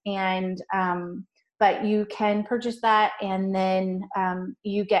join, and but you can purchase that, and then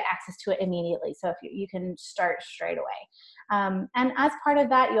you get access to it immediately. So if you can start straight away. And as part of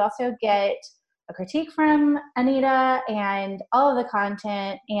that, you also get a critique from Anita and all of the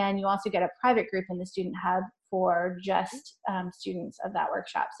content, and you also get a private group in the Student Hub for just students of that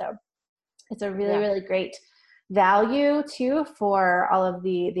workshop. So it's a really, really great value too for all of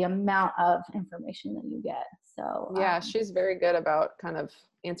the amount of information that you get. So she's very good about kind of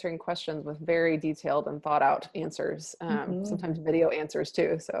answering questions with very detailed and thought out answers, sometimes video answers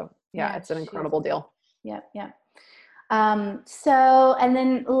too. So it's an incredible deal. So, and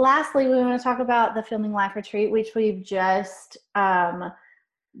then lastly, we want to talk about the Filming Life Retreat, which we've just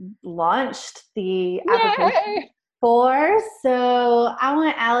launched the application for. So I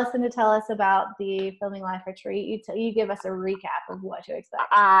want Allison to tell us about the Filming Life Retreat. You give us a recap of what to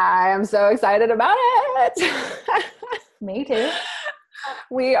expect. I am so excited about it. Me too.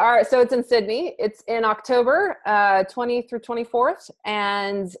 So it's in Sydney. It's in October 20th through 24th.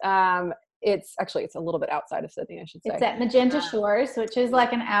 And it's a little bit outside of Sydney, I should say. It's at Magenta Shores, which is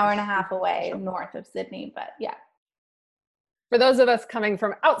like an hour and a half away north of Sydney, but For those of us coming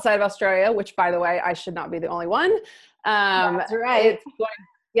from outside of Australia, which, by the way, I should not be the only one. That's right.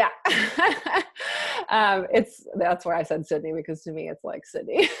 That's why I said Sydney, because to me it's like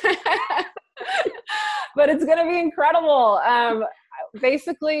Sydney. But it's going to be incredible.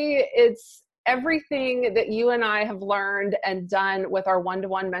 Basically, everything that you and I have learned and done with our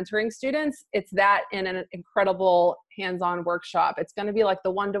one-to-one mentoring students, it's that in an incredible hands-on workshop. It's going to be like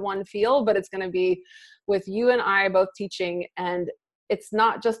the one-to-one feel, but it's going to be with you and I both teaching. And it's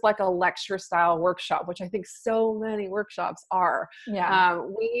not just like a lecture style workshop, which I think so many workshops are. Yeah.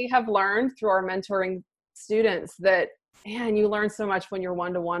 We have learned through our mentoring students that, man, you learn so much when you're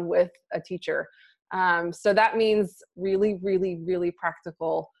one-to-one with a teacher. So that means really, really, really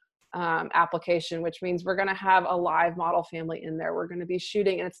practical application, which means we're going to have a live model family in there. We're going to be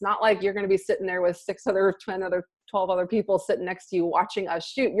shooting, and it's not like you're going to be sitting there with 12 other people sitting next to you watching us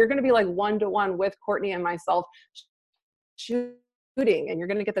shoot. You're going to be like one-to-one with Courtney and myself shooting, and you're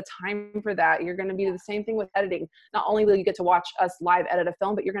going to get the time for that. You're going to be the same thing with editing. Not only will you get to watch us live edit a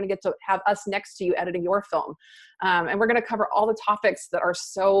film, but you're going to get to have us next to you editing your film. And we're going to cover all the topics that are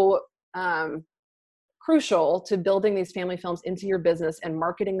so crucial to building these family films into your business and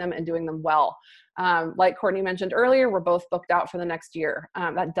marketing them and doing them well. Like Courtney mentioned earlier, we're both booked out for the next year.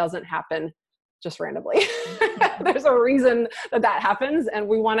 That doesn't happen just randomly. There's a reason that happens, and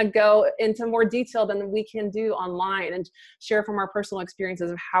we want to go into more detail than we can do online and share from our personal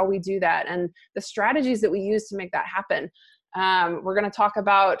experiences of how we do that and the strategies that we use to make that happen. We're going to talk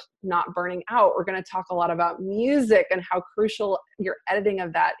about not burning out. We're going to talk a lot about music and how crucial your editing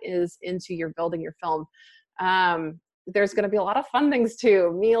of that is into your building your film. There's going to be a lot of fun things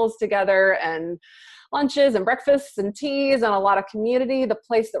too, meals together and lunches and breakfasts and teas and a lot of community. The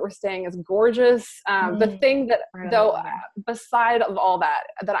place that we're staying is gorgeous. The thing that though, beside of all that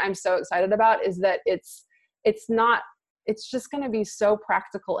I'm so excited about is that it's just going to be so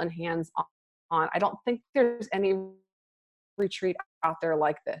practical and hands-on. I don't think there's any retreat out there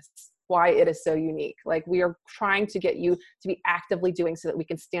like this. Why it is so unique. Like, we are trying to get you to be actively doing so that we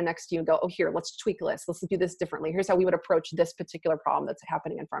can stand next to you and go, oh, here, let's tweak this. Let's do this differently. Here's how we would approach this particular problem that's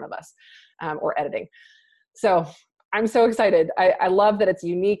happening in front of us, or editing. So I'm so excited. I love that it's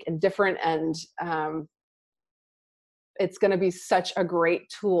unique and different, and it's going to be such a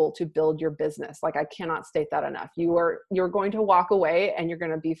great tool to build your business. Like, I cannot state that enough. You're going to walk away and you're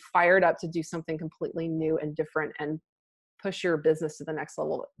going to be fired up to do something completely new and different and push your business to the next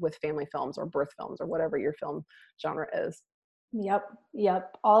level with family films or birth films or whatever your film genre is. Yep.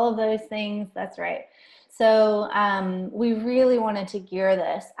 All of those things. That's right. So we really wanted to gear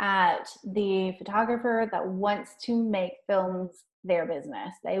this at the photographer that wants to make films their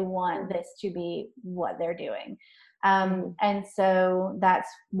business. They want this to be what they're doing. And so that's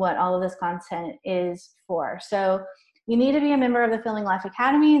what all of this content is for. So you need to be a member of the Filming Life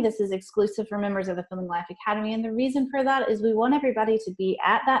Academy. This is exclusive for members of the Filming Life Academy. And the reason for that is we want everybody to be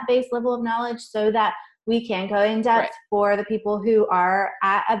at that base level of knowledge so that we can go in depth for the people who are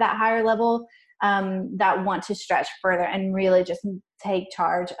at that higher level, that want to stretch further and really just take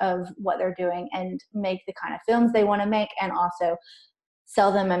charge of what they're doing and make the kind of films they want to make, and also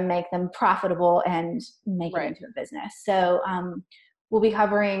sell them and make them profitable and make it into a business. So we'll be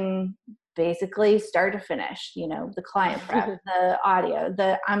covering basically start to finish, the client prep, the audio,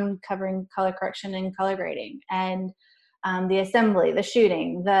 I'm covering color correction and color grading, and the assembly, the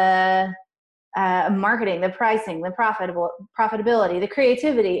shooting, the marketing, the pricing, the profitability, the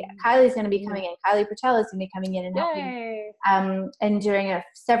creativity. Kylie's going to be coming in. Kylie Patella is going to be coming in and helping and doing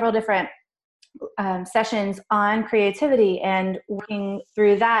several different sessions on creativity and working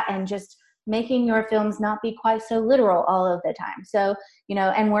through that and just making your films not be quite so literal all of the time. So,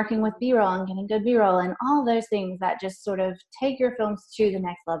 and working with B-roll and getting good B-roll and all those things that just sort of take your films to the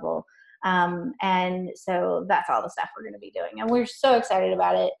next level. And so that's all the stuff we're going to be doing. And we're so excited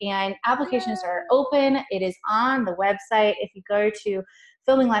about it. And applications are open. It is on the website. If you go to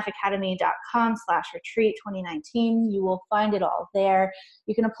filminglifeacademy.com/retreat 2019, you will find it all there.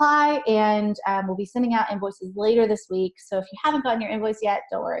 You can apply, and we'll be sending out invoices later this week. So if you haven't gotten your invoice yet,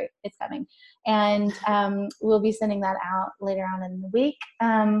 don't worry, it's coming. And we'll be sending that out later on in the week.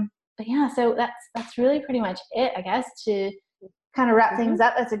 But yeah, so that's really pretty much it, I guess, to kind of wrap things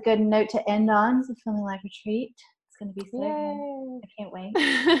up. That's a good note to end on. So Filming Life Retreat. It's going to be so good. I can't wait.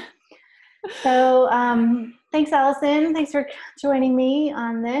 So thanks, Allison. Thanks for joining me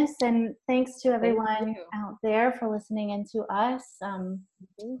on this. And thanks to everyone out there for listening in to us.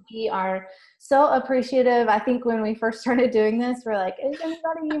 We are so appreciative. I think when we first started doing this, we're like, is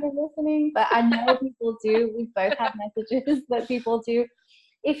anybody even listening? But I know people do. We both have messages that people do.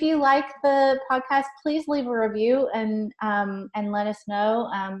 If you like the podcast, please leave a review and let us know.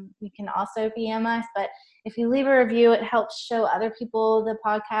 You can also PM us, but if you leave a review, it helps show other people the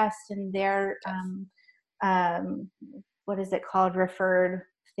podcast and their what is it called, referred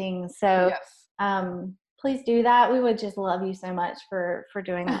things. So please do that. We would just love you so much for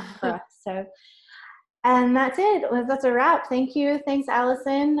doing that for us. So, and that's it. That's a wrap. Thank you. Thanks,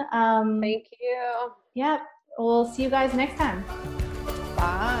 Allison. Thank you. Yep. We'll see you guys next time.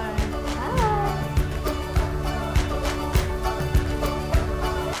 Bye.